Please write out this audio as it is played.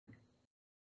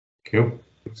Cool.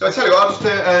 So I tell you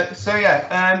what,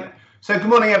 so good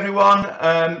morning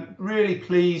everyone. Really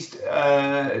pleased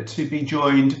to be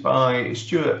joined by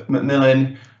Stuart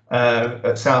MacMillan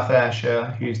at South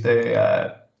Ayrshire, who's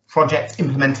the project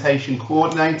implementation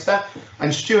coordinator.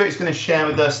 And Stuart is going to share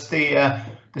with us the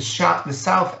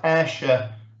South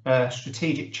Ayrshire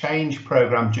strategic change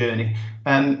programme journey,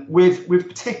 with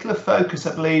particular focus,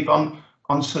 I believe, on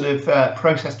sort of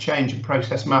process change and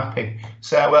process mapping.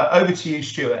 So over to you,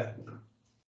 Stuart.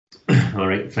 All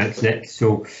right, thanks, Nick.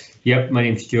 So, yep, my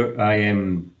name's Stuart. I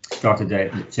started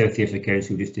at South Ayrshire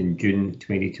Council just in June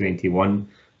 2021,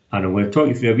 and I'm going to talk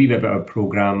you through a wee bit about our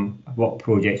programme, what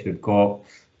projects we've got,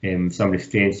 some of the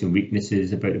strengths and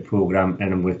weaknesses about the programme,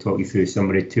 and I'm going to talk you through some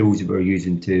of the tools that we're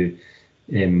using to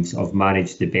sort of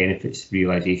manage the benefits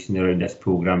realisation around this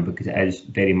programme, because it is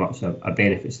very much a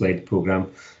benefits-led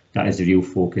programme. That is the real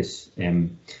focus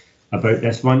about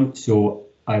this one. So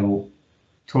I will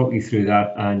talk you through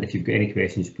that, and if you've got any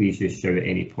questions, please just shout at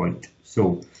any point.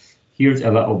 So here's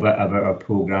a little bit about our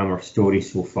programme, our story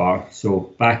so far.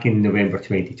 So back in November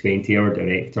 2020, our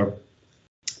director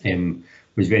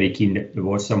was very keen that there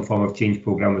was some form of change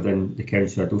programme within the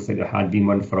council. I don't think there had been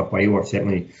one for a while, or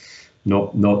certainly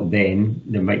not then.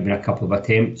 There might have been a couple of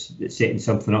attempts at setting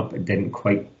something up, but didn't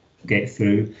quite get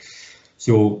through.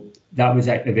 So that was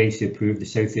eventually approved. The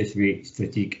South Ayrshire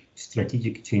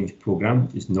Strategic Change Programme,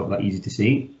 which is not that easy to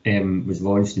say, was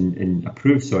launched and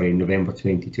approved, in November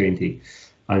 2020.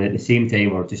 And at the same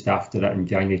time, or just after that, in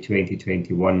January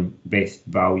 2021, Best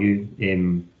Value,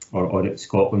 or Audit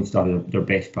Scotland started their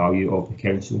Best Value of the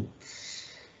council.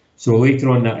 So later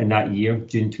on in that year,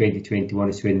 June 2021,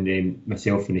 is when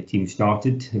myself and the team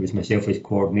started. It was myself as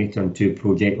coordinator and 2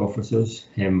 project officers.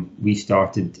 We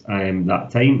started that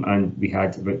time, and we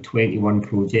had about 21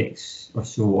 projects or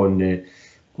so on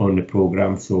the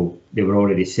programme. So they were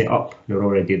already set up, they were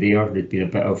already there. There'd been a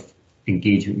bit of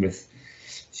engagement with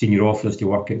senior officers to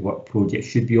work out what projects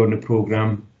should be on the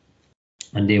programme,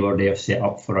 and they were there set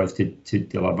up for us to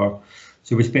deliver.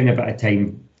 So we spent a bit of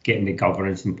time getting the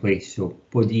governance in place. So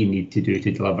what do you need to do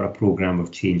to deliver a programme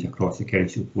of change across the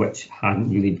council, which hadn't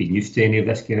really been used to any of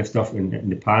this kind of stuff in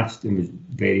the past and was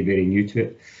very, very new to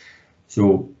it.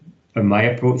 So my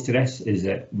approach to this is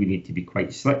that we need to be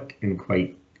quite slick and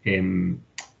quite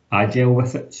agile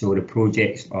with it. So the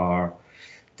projects are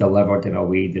delivered in a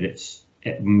way that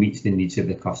it meets the needs of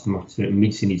the customer, so it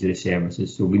meets the needs of the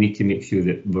services. So we need to make sure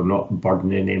that we're not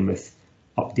burdening them with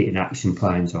updating action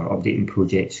plans or updating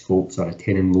project scopes or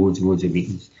attending loads and loads of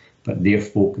meetings, but their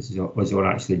focus was on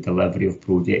actually delivery of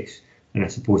projects. And I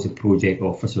suppose the project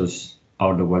officers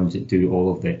are the ones that do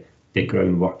all of the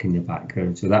groundwork in the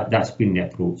background. So that's been the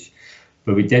approach.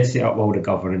 But we did set up all the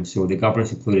governance. So the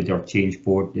governance included our change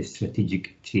board, the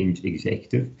strategic change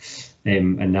executive,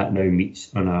 and that now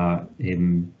meets on a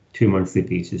 2-monthly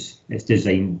basis. It's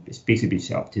basically been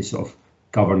set up to sort of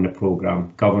govern the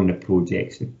programme, govern the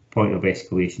projects, the point of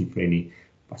escalation for any,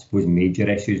 I suppose, major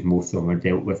issues. Most of them are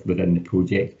dealt with within the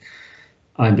project,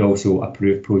 and also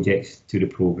approve projects to the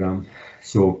programme.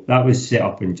 So that was set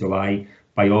up in July.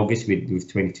 By August, we had those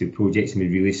 22 projects, and we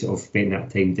really sort of spent that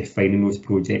time defining those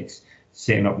projects,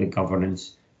 setting up the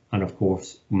governance, and of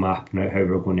course mapping out how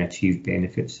we're going to achieve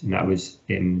benefits. And that was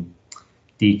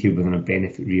detailed within a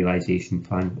benefit realisation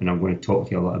plan, and I'm going to talk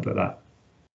to you a lot about that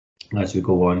as we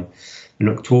go on. In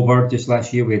October just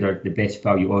last year, we had the Best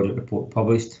Value Audit Report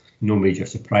published. No major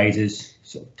surprises.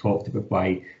 Sort of talked about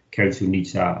why council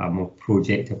needs a more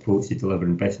project approach to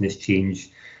delivering business change,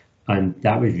 and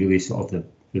that was really sort of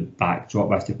the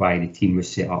backdrop as to why the team was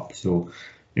set up. So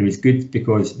it was good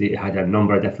because they had a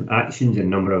number of different actions, a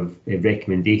number of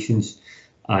recommendations,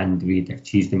 and we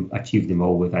achieved them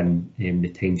all within the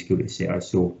timescale that set us.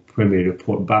 So when we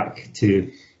report back to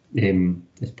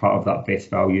as part of that Best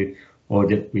Value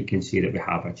audit, we can say that we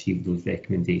have achieved those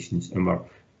recommendations and we're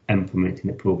implementing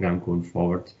the programme going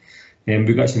forward.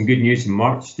 We got some good news in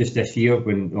March just this year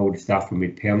when all the staff were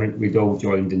made permanent. We'd all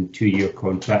joined in 2-year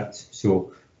contracts,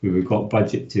 so we've got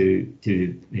budget to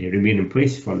remain in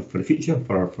place for the future,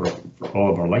 for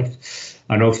all of our life,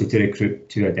 and also to recruit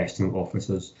 2 additional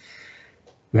officers.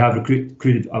 We have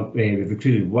recruited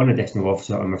 1 additional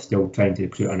officer, and we're still trying to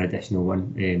recruit an additional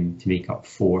one to make up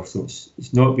 4. So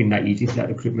it's not been that easy, that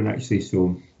recruitment actually.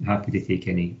 So I'm happy to take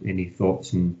any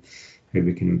thoughts on how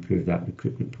we can improve that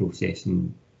recruitment process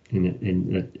and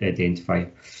identify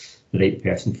the right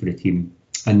person for the team.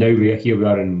 And now we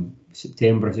are in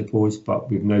September, I suppose,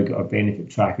 but we've now got our benefit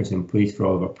trackers in place for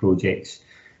all of our projects.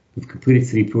 We've completed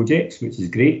 3 projects, which is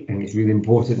great, and it's really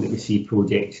important that we see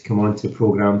projects come onto the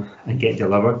programme and get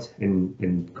delivered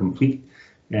and complete.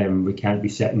 We can't be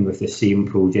sitting with the same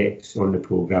projects on the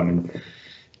programme in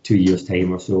 2 years'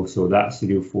 time or so. So that's the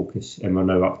real focus, and we're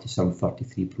now up to some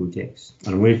 33 projects.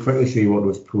 And I'm going to quickly show you what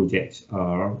those projects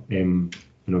are, and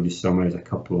I'll just summarise a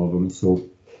couple of them. So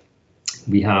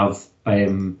we have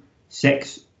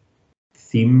 6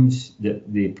 themes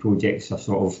that the projects are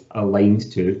sort of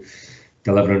aligned to: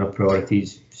 delivering our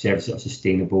priorities, services that are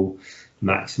sustainable,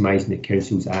 maximising the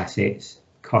council's assets,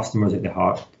 customers at the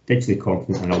heart, digitally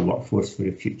confident, and our workforce for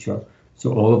the future.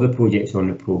 So all of the projects on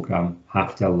the programme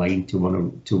have to align to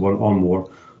one or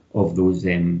more of those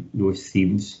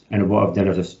themes. And what I've done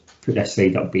is just put this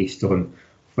slide up based on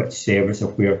which service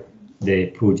or where the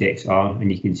projects are,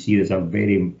 and you can see there's a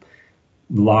very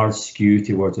large skew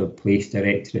towards our Place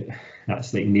Directorate.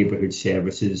 That's like neighbourhood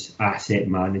services, asset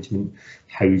management,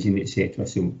 housing, etc.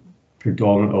 So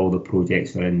predominantly all the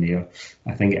projects are in there.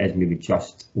 I think it is maybe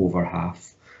just over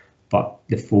half, but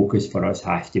the focus for us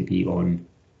has to be on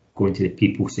going to the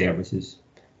people services,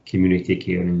 community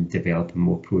care, and developing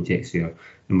more projects there.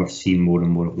 And we're seeing more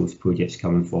and more of those projects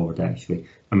coming forward, actually.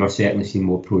 And we're certainly seeing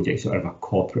more projects that are of a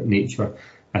corporate nature.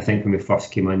 I think when we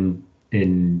first came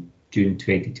in June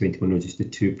 2021, there was just the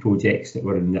 2 projects that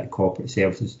were in that corporate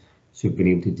services. So we've been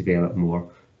able to develop more,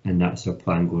 and that's our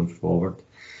plan going forward.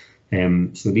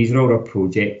 So these are all our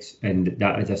projects, and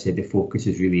that, as I said, the focus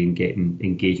is really in getting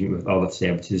engagement with other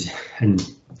services and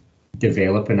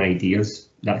developing ideas.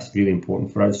 That's really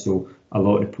important for us. So a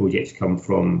lot of the projects come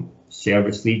from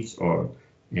service leads or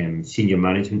senior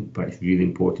management, but it's really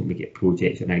important we get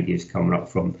projects and ideas coming up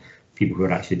from people who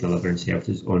are actually delivering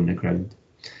services on the ground.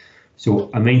 So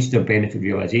I mentioned our benefit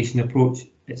realisation approach.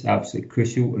 It's absolutely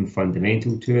crucial and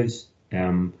fundamental to us,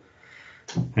 and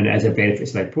it is a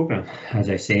benefits-led programme, as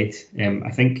I said.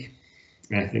 I think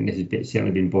this has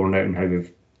certainly been borne out in how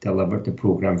we've delivered the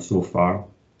programme so far.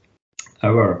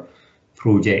 Our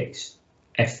projects,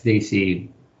 if they say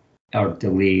are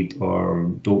delayed or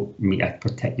don't meet a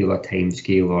particular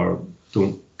timescale or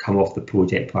don't come off the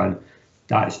project plan,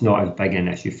 that's not as big an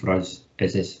issue for us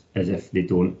as if they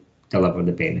don't deliver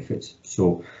the benefits.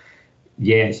 So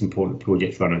yeah, it's important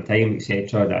projects run on time,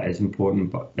 etc. That is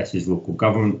important, but this is local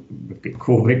government. We've got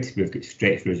COVID, we've got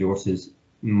stretched resources.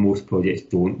 Most projects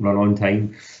don't run on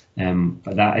time,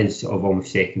 but that is sort of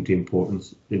almost secondary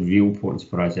importance. The real importance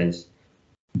for us is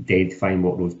identifying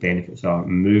what those benefits are,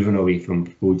 moving away from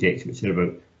projects which are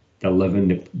about delivering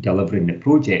the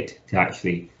project to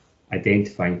actually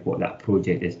identifying what that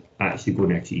project is actually going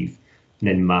to achieve, and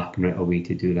then mapping out a way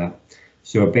to do that.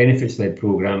 So our benefits-led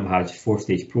programme has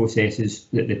 4-stage processes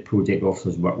that the project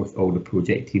officers work with all the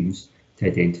project teams to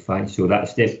identify. So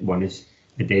that's step 1, is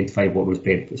identify what those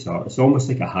benefits are. It's almost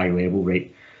like a high level,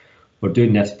 right? We're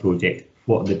doing this project,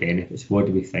 what are the benefits? What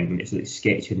do we think? And it's like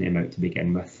sketching them out to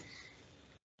begin with.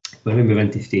 When we move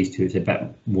into stage 2, it's a bit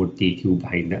more detail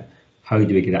behind it. How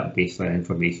do we get that baseline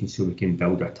information so we can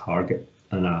build a target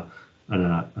and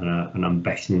an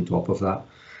ambition on top of that?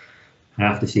 I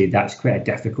have to say that's quite a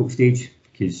difficult stage,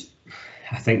 because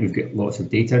I think we've got lots of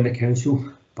data in the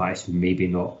council, but it's maybe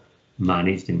not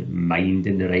managed and mined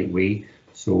in the right way.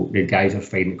 So the guys are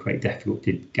finding it quite difficult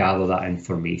to gather that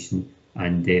information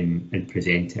and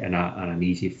present it in an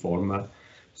easy format.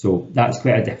 So that's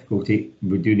quite a difficulty.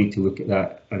 We do need to look at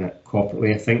that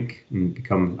corporately, I think, and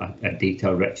become a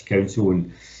data-rich council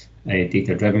and a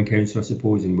data-driven council, I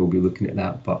suppose, and we'll be looking at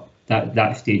that. But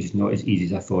that stage is not as easy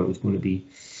as I thought it was going to be.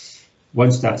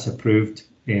 Once that's approved,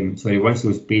 once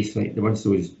those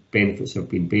benefits have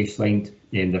been baselined,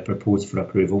 they're proposed for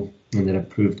approval, and they're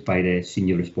approved by the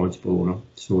senior responsible owner.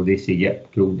 So they say,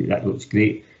 yep, cool, that looks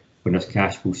great. When there's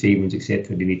cash flow savings,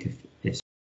 etc., they need to.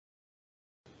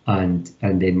 And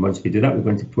then once we do that, we go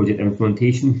into project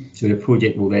implementation. So the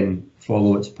project will then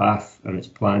follow its path and its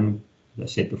plan. As I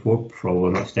said before,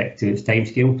 probably not stick to its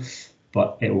timescale,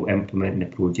 but it will implement the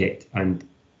project, and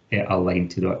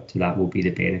aligned to that will be the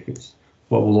benefits.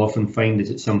 What we'll often find is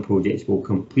that some projects will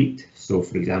complete. So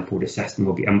for example, the system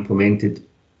will be implemented,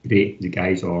 great, the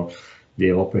guys or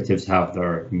the operatives have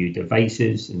their new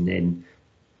devices, and then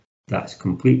that's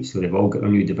complete. So they've all got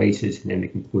their new devices, and then they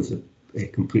can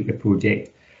complete the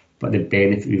project. But the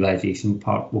benefit realisation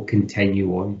part will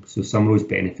continue on. So some of those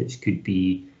benefits could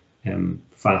be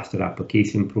faster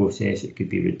application process, it could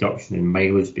be reduction in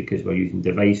mileage because we're using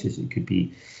devices, it could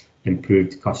be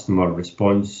improved customer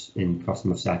response and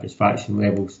customer satisfaction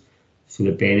levels. So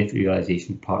the benefit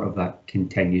realisation part of that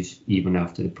continues even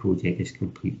after the project is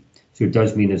complete. So it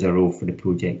does mean there's a role for the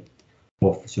project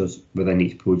officers within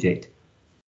each project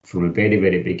from the very,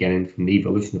 very beginning, from the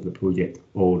evolution of the project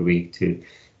all the way to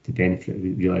benefit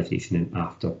realisation and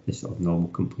after the sort of normal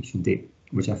completion date,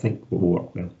 which I think will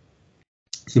work well.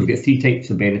 So we've got 3 types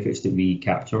of benefits that we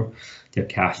capture. They're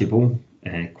cashable,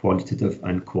 quantitative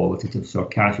and qualitative. So our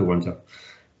cashable ones are,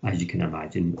 as you can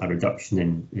imagine, a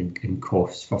reduction in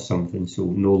costs for something. So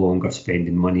no longer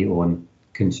spending money on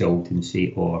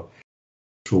consultancy or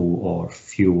petrol or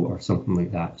fuel or something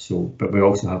like that. So, but we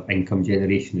also have income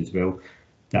generation as well.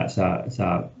 It's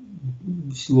a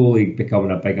slowly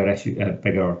becoming a bigger issue, a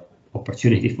bigger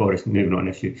opportunity for us, maybe not an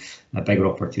issue, a bigger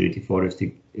opportunity for us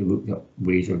to look at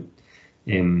ways of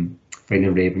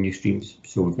finding revenue streams.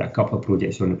 So we've got a couple of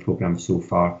projects on the programme so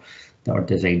far that are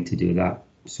designed to do that.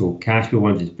 So cash flow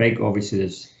ones is big. Obviously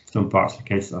there's some parts of the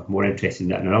council that are more interested in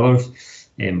that than others,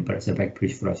 but it's a big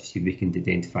push for us to see if we can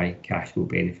identify cash flow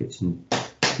benefits, and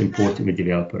it's important we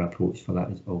develop our approach for that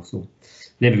also.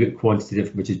 Then we've got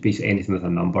quantitative, which is basically anything with a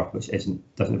number, which doesn't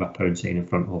have a pound sign in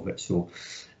front of it. So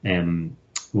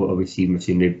what are we seeing? We're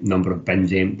seeing the number of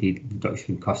bins emptied,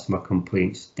 reduction in customer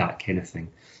complaints, that kind of thing.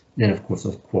 Then of course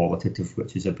there's qualitative,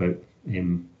 which is about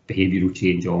behavioural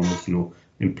change almost,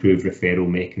 improved referral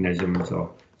mechanisms,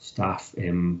 or staff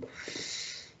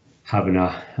having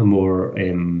a more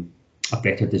a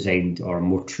better designed or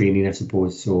more training, I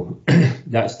suppose. So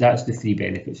that's the 3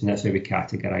 benefits, and that's how we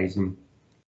categorise them.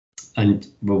 And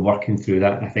we're working through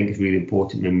that. I think it's really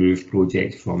important to move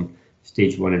projects from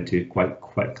stage 1 and 2 quite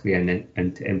quickly and then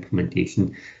into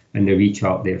implementation. And the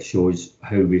rechart there shows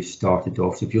how we've started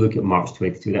off. So if you look at March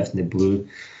 22, that's in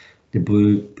the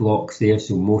blue blocks there.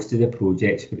 So most of the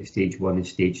projects were at stage 1 and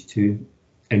stage 2.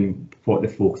 And what the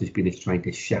focus has been is trying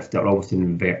to shift it, almost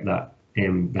invert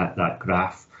that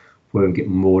graph, where we get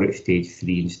more at stage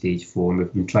 3 and stage 4. And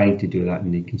we've been trying to do that,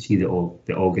 and you can see that all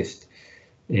the August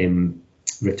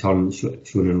returns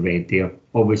shown in red there.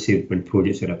 Obviously, when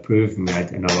projects are approved, and we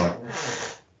had another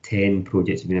 10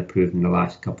 projects have been approved in the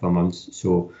last couple of months,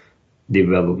 so they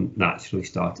will naturally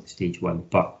start at stage 1.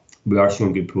 But we are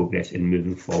showing good progress in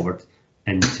moving forward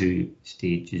into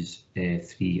stages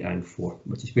 3 and 4,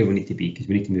 which is where we need to be, because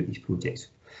we need to move these projects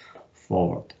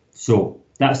forward. So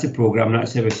that's the programme,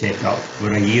 that's how we're set up.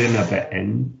 We're a year and a bit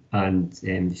in, and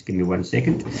just give me 1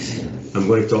 second. I'm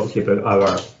going to talk to you about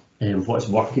our what's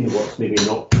working, what's maybe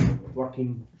not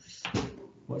working,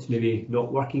 what's maybe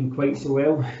not working quite so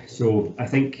well. So I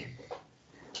think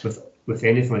with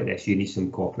anything like this, you need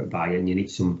some corporate buy-in, you need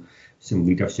some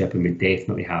leadership, and we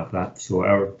definitely have that. So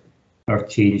our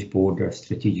change board, our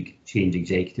strategic change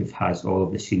executive, has all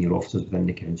of the senior officers within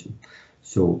the council.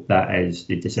 So that is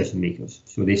the decision makers.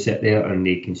 So they sit there and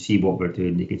they can see what we're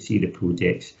doing, they can see the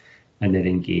projects, and they're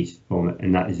engaged from it,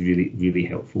 and that is really, really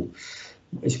helpful.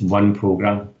 It's one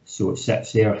programme, so it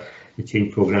sits there, the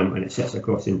change programme, and it sits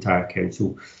across the entire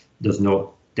council. There's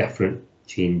not different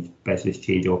business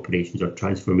change operations or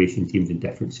transformation teams in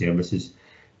different services.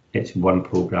 It's one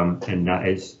programme, and that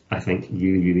is, I think,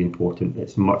 really, really important.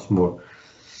 It's much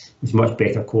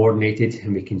better coordinated,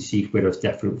 and we can see where there's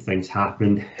different things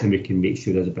happening, and we can make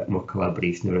sure there's a bit more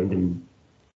collaboration around them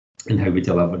and how we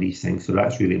deliver these things. So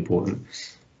that's really important.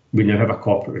 We now have a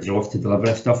corporate resource to deliver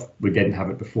this stuff. We didn't have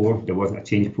it before. There wasn't a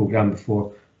change programme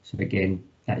before. So again,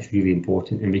 that's really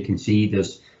important. And we can see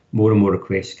there's more and more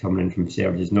requests coming in from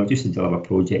services, not just to deliver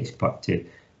projects, but to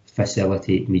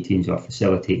facilitate meetings or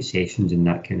facilitate sessions and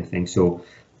that kind of thing. So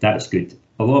that's good.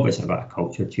 A lot of it's about a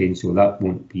culture change, so that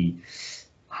won't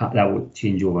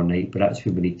change overnight, but that's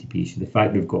where we need to be. So the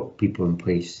fact we've got people in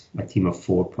place, a team of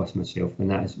 4 plus myself, and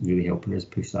that is really helping us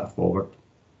push that forward.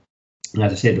 And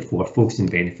as I said before, focusing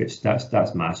benefits,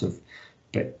 that's massive,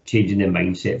 but changing the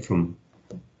mindset from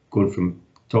going from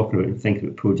talking about and thinking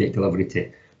about project delivery to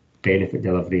benefit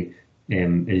delivery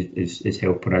is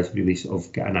helping us really sort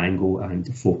of get an angle and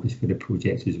a focus for the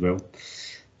projects as well.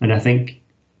 And I think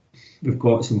we've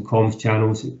got some comms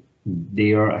channels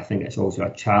there. I think it's also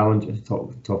a challenge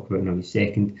I'll talk about in a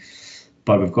second,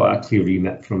 but we've got a clear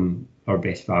remit from our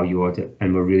best value audit,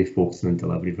 and we're really focusing on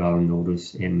delivery rather than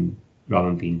orders, rather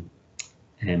than being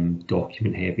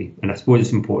document heavy. And I suppose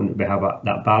it's important that we have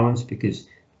that balance, because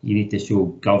you need to show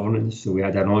governance. So we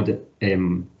had an audit,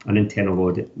 an internal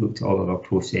audit, looked at all of our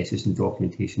processes and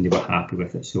documentation. They were happy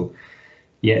with it. So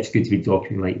yeah, it's good to be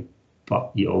document light,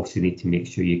 but you also need to make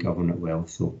sure you govern it well.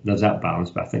 So there's that balance,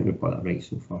 but I think we've got that right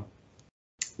so far.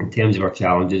 In terms of our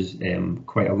challenges,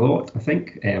 quite a lot, I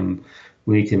think.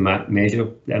 We need to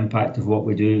measure the impact of what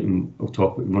we do, and I'll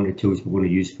talk about one of the tools we're going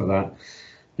to use for that.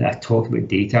 I talked about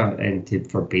data, and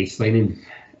for baselining,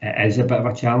 it is a bit of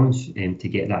a challenge to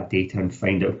get that data and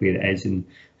find out where it is and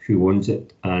who owns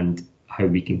it and how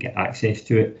we can get access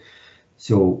to it.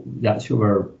 So that's what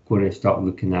we're going to start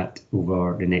looking at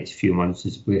over the next few months,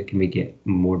 is where can we get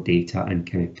more data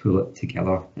and kind of pull it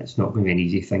together. It's not going to be an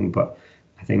easy thing, but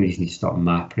I think we just need to start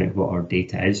mapping out what our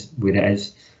data is, where it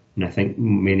is, and I think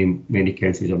many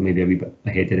councils are maybe a wee bit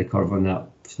ahead of the curve on that.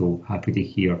 So happy to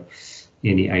hear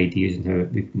any ideas on how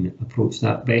we can approach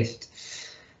that best.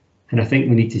 And I think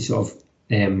we need to sort of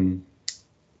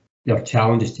there are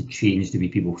challenges to change the way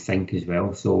people think as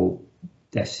well. So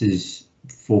this is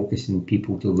focusing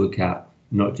people to look at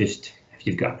not just if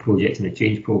you've got a project and a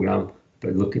change programme,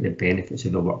 but look at the benefits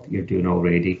of the work that you're doing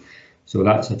already. So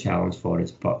that's a challenge for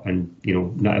us, and you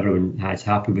know, not everyone is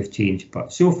happy with change,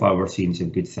 but so far we're seeing some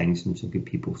good things and some good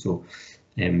people. So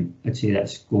I'd say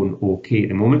that's going okay at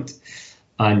the moment,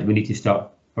 and we need to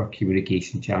start our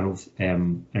communication channels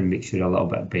and make sure they're a little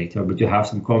bit better. We do have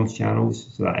some comms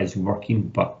channels, so that is working,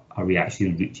 but are we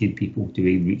actually reaching people? Do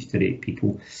we reach the right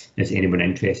people? Is anyone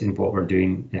interested in what we're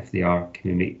doing? If they are,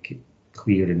 can we make it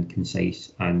clear and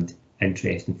concise and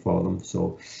interesting for them?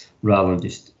 So rather than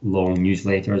just long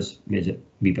newsletters, there's a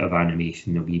wee bit of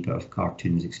animation, a wee bit of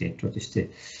cartoons, etc. Just to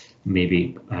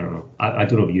maybe, I don't know, I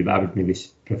don't know about you, but I would maybe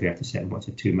prefer to sit and watch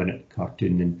a 2-minute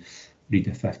cartoon than read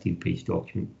a 15-page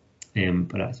document.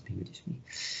 But that's maybe just me.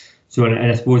 So, and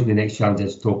I suppose the next challenge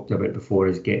as talked about before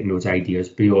is getting those ideas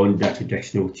beyond that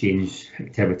traditional change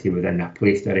activity within a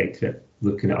place directorate,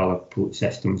 looking at other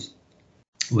systems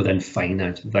within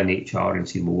finance, within HR, and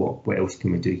saying, well, what else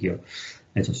can we do here?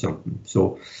 Is there something?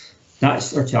 So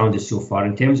that's our challenges so far.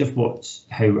 In terms of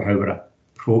how we're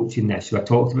approaching this, so I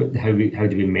talked about how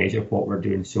do we measure what we're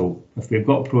doing. So if we've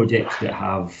got projects that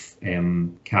have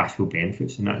cash flow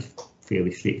benefits, and that's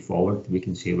fairly straightforward, we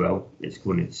can say, well, it's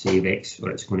going to save X or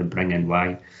it's going to bring in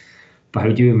Y. But how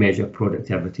do we measure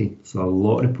productivity? So a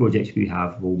lot of the projects we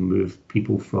have will move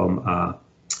people from a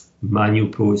manual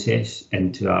process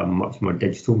into a much more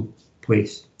digital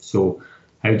place. So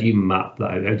how do you map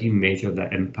that out? How do you measure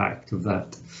the impact of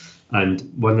that? And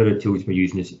one of the tools we're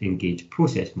using is Engage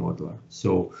Process Modeler.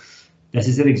 So this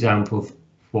is an example of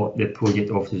what the project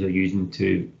officers are using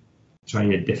to try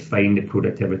and define the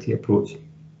productivity approach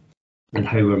and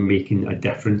how we're making a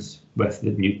difference with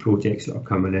the new projects that are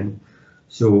coming in.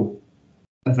 So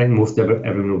I think most of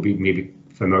everyone will be maybe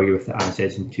familiar with the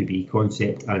assets and to be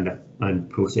concept and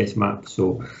process map.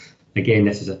 So again,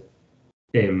 this is a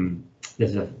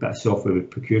bit of software we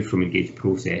procured from Engage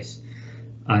Process,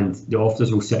 and the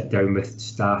officers will sit down with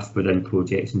staff within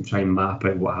projects and try and map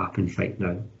out what happens right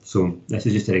now. So this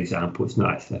is just an example. It's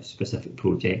not actually a specific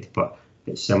project, but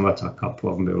it's similar to a couple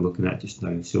of them we were looking at just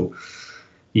now. So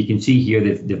you can see here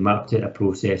they've mapped out a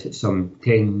process at some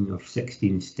 10 or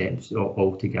 16 steps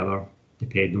all together,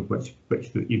 depending on which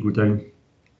route you go down.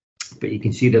 But you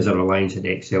can see there's a reliance on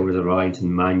Excel, there's a reliance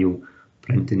on manual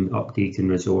printing, updating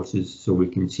resources. So we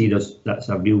can see that's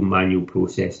a real manual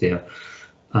process there.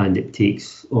 And it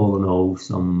takes all in all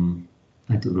some,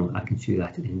 I don't know, I can show you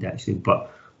that at the end actually, but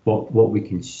what we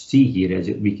can see here is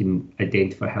that we can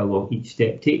identify how long each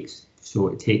step takes. So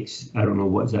it takes, I don't know,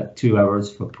 what is that, 2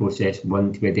 hours for process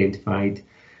 1 to be identified.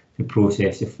 To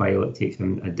process the file, it takes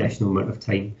an additional amount of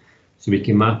time. So we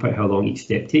can map out how long each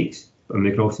step takes, and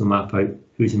we can also map out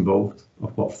who's involved or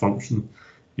what function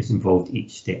is involved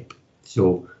each step.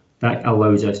 So that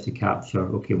allows us to capture,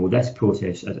 okay, well, this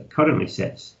process as it currently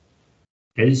sits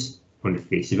is, on the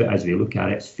face of it, as we look at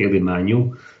it, it's fairly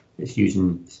manual. It's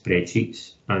using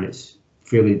spreadsheets, and it's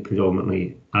fairly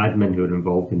predominantly admin who are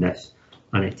involved in this,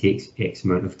 and it takes X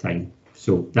amount of time.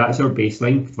 So that's our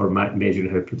baseline for measuring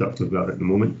how productive we are at the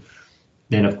moment.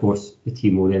 Then, of course, the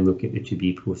team will then look at the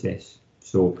to-be process.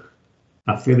 So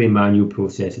a fairly manual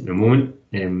process at the moment.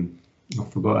 I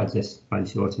forgot this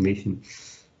fancy automation,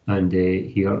 and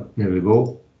here, there we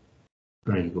go.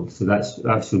 There you go. So that's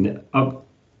so up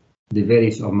the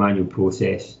very sort of manual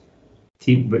process,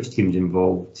 which team's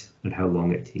involved, and how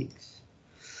long it takes.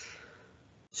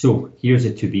 So here's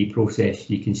a to-be process.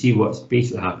 You can see what's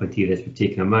basically happened here is we've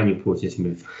taken a manual process and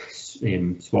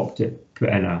we've swapped it, put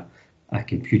in a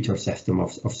computer system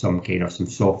of some kind, or some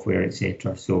software,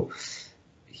 etc. So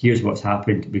here's what's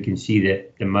happened. We can see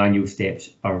that the manual steps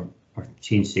are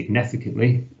changed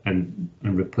significantly and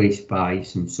replaced by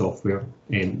some software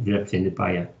represented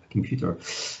by a computer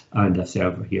and a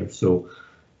server here. So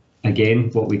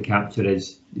again, what we capture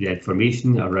is the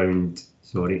information around,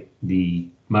 the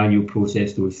manual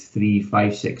process, those 3,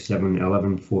 5, 6, 7,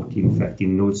 11, 14,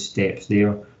 15, those steps there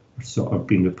are sort of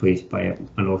being replaced by an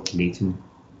automating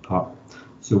part.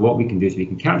 So what we can do is we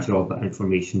can capture all that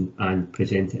information and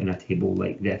present it in a table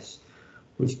like this,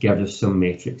 which gives us some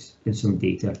metrics and some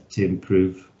data to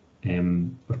improve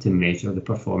or to measure the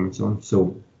performance on.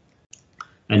 So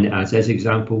in the as-is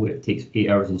example, it takes 8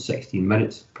 hours and 16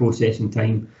 minutes processing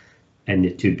time, and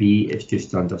the to-be it's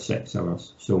just under 6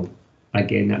 hours. So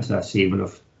again, that's a saving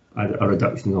of a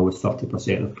reduction of always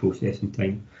 30% of processing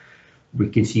time. We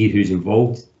can see who's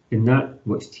involved in that,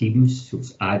 which teams, so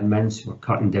it's admins. We're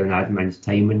cutting down admin's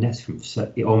time in this from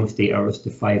almost 8 hours to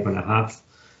 5.5.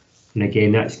 And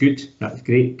again, that's good, that's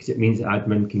great, because it means that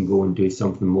admin can go and do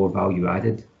something more value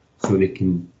added, so they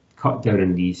can cut down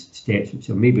on these steps, which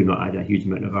are maybe not adding a huge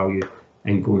amount of value,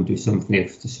 and go and do something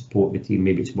else to support the team.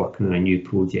 Maybe it's working on a new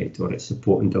project, or it's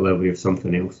supporting delivery of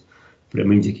something else, but it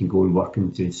means you can go and work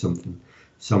and do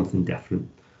something different.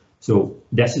 So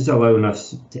this is allowing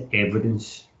us to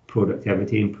evidence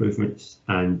productivity improvements,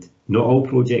 and not all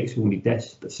projects will need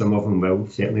this, but some of them will.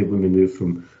 Certainly when we move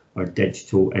from our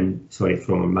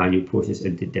from our manual process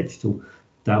into digital,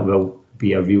 that will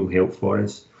be a real help for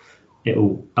us. It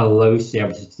will allow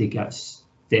services to take a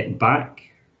step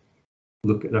back,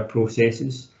 look at their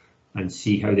processes and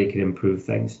see how they can improve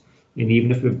things. And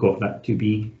even if we've got that to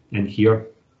be in here,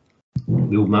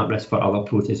 we'll map this for other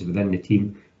processes within the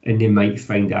team, and they might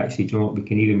find actually, you know what, we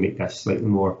can even make this slightly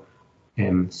more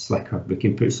slicker. We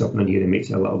can put something in here that makes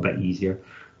it a little bit easier.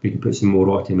 We can put some more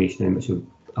automation in, which will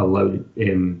allow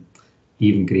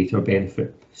even greater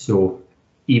benefit. So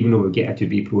even though we get a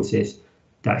to-be process,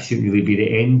 that shouldn't really be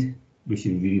the end. We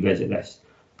should revisit this,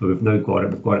 but we've now got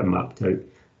it. We've got it mapped out,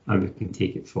 and we can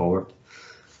take it forward.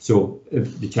 So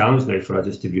the challenge now for us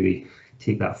is to really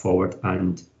take that forward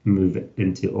and move it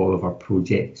into all of our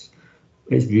projects.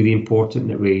 It's really important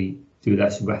that we do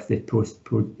this with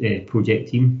the project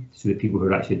team, so the people who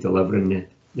are actually delivering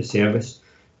the service.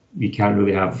 You can't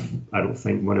really have, I don't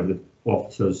think, one of the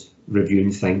officers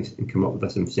reviewing things and come up with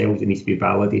this themselves. It needs to be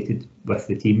validated with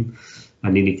the team,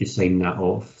 and they need to sign that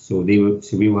off. So we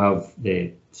will have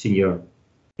the senior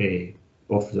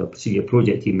officer, senior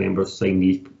project team members sign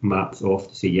these maps off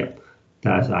to say, yep,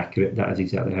 that is accurate, that is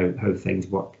exactly how things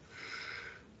work.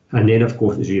 And then of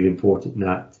course it's really important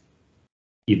that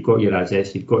you've got your as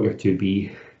is, you've got your to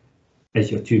be. Is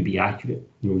your to be accurate?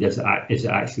 You know, is it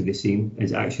actually the same?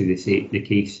 Is it actually the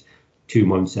case 2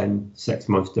 months in, 6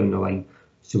 months down the line?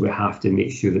 So we have to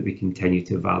make sure that we continue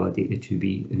to validate the to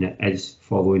be, and it is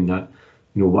following that.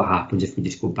 You know, what happens if we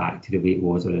just go back to the way it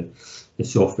was, or the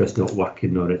software's not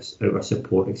working, or it's out of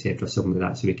support, etc., something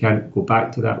like that. So we can't go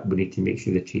back to that. We need to make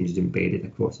sure the change is embedded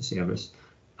across the service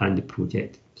and the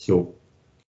project. So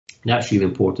that's really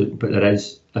important. But there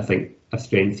is, I think, a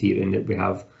strength here in that we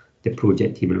have the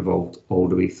project team involved all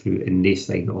the way through, and they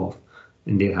sign it off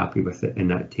and they're happy with it, and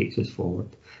that takes us forward.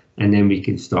 And then we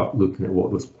can start looking at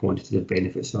what those quantitative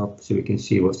benefits are, so we can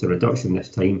see what's the reduction this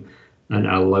time, and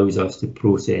it allows us to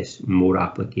process more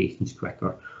applications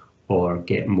quicker or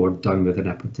get more done within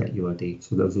a particular day.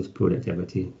 So those are those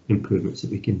productivity improvements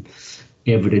that we can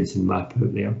evidence and map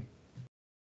out there.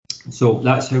 So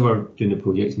that's how we're doing the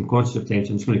projects. I'm conscious of time,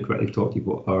 so I'm just going to quickly talk to you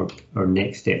what our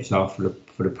next steps are for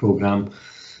the programme.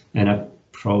 And I've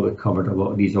probably covered a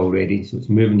lot of these already. So it's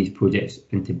moving these projects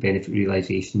into benefit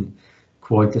realisation,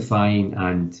 quantifying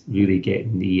and really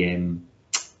getting the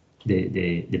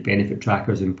benefit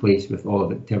trackers in place with all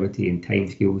of activity and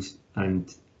timescales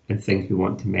and things we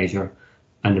want to measure,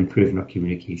 and improving our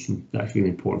communication. That's really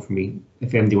important for me.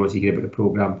 If anybody wants to hear about the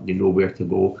programme, they know where to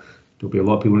go. There'll be a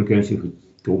lot of people in the council who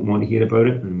don't want to hear about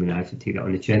it, and I mean, I have to take that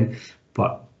on the chin.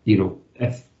 But you know,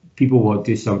 if people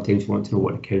sometimes want to know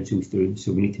what the council's doing,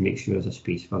 so we need to make sure there's a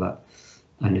space for that.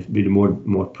 And if the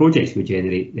more projects we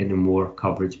generate, then the more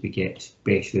coverage we get,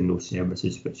 especially in those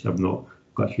services which have not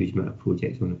got a huge amount of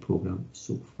projects on the programme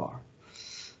so far.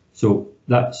 So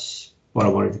that's what I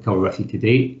wanted to cover with you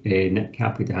today. Nick,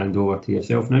 happy to hand over to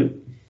yourself now.